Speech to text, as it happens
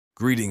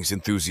Greetings,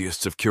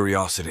 enthusiasts of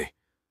curiosity.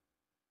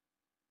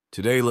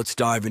 Today, let's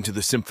dive into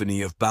the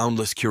symphony of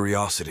boundless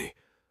curiosity,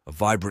 a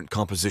vibrant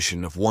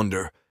composition of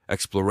wonder,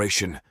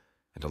 exploration,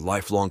 and a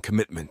lifelong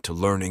commitment to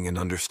learning and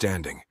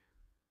understanding.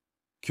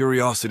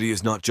 Curiosity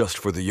is not just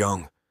for the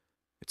young.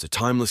 It's a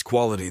timeless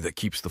quality that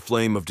keeps the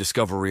flame of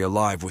discovery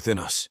alive within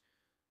us.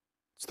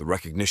 It's the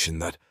recognition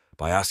that,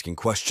 by asking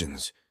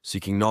questions,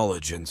 seeking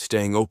knowledge, and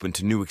staying open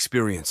to new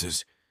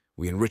experiences,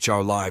 we enrich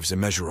our lives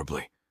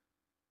immeasurably.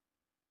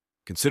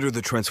 Consider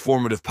the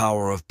transformative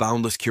power of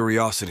boundless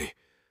curiosity,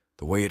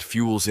 the way it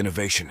fuels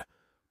innovation,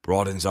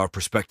 broadens our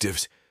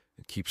perspectives,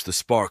 and keeps the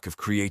spark of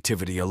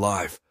creativity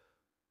alive.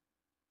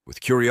 With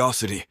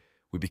curiosity,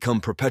 we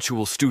become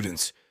perpetual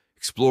students,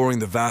 exploring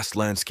the vast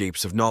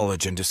landscapes of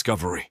knowledge and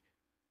discovery.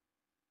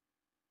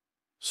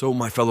 So,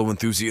 my fellow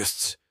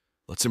enthusiasts,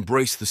 let's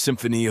embrace the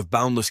symphony of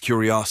boundless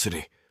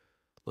curiosity.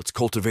 Let's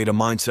cultivate a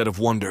mindset of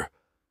wonder,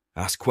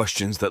 ask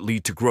questions that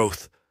lead to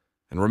growth,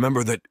 and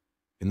remember that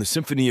in the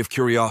symphony of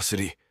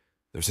curiosity,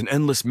 there's an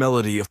endless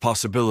melody of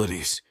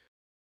possibilities.